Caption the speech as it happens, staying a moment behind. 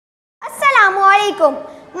Assalamualaikum.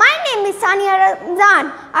 My name is Sania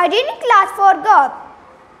Ramzan. I read in class 4 God.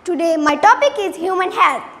 Today my topic is human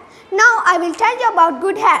health. Now I will tell you about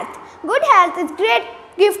good health. Good health is great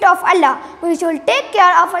gift of Allah. We should take care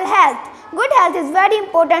of our health. Good health is very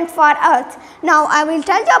important for us. Now I will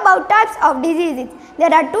tell you about types of diseases.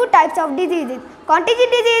 There are two types of diseases,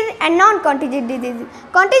 contagious disease and non-contagious disease.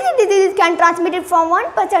 Contagious diseases can transmit it from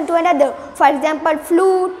one person to another. For example,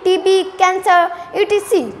 flu, TB, cancer,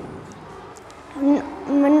 etc.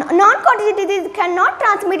 Non-contagious disease cannot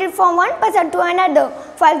transmit it from one person to another.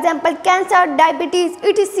 For example, cancer, diabetes,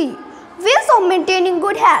 etc. Ways of maintaining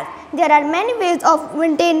good health. There are many ways of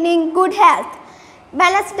maintaining good health.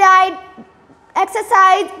 Balanced diet,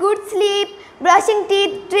 exercise, good sleep, brushing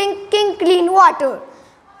teeth, drinking clean water.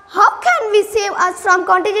 How can we save us from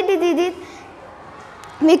contagious diseases?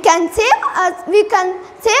 We can save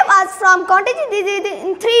us from contagious diseases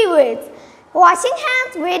in 3 ways: washing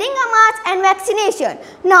hands, wearing a mask, and vaccination.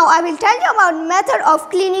 Now I will tell you about method of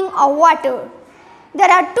cleaning of water.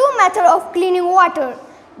 There are 2 methods of cleaning water: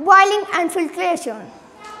 boiling and filtration.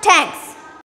 Thanks.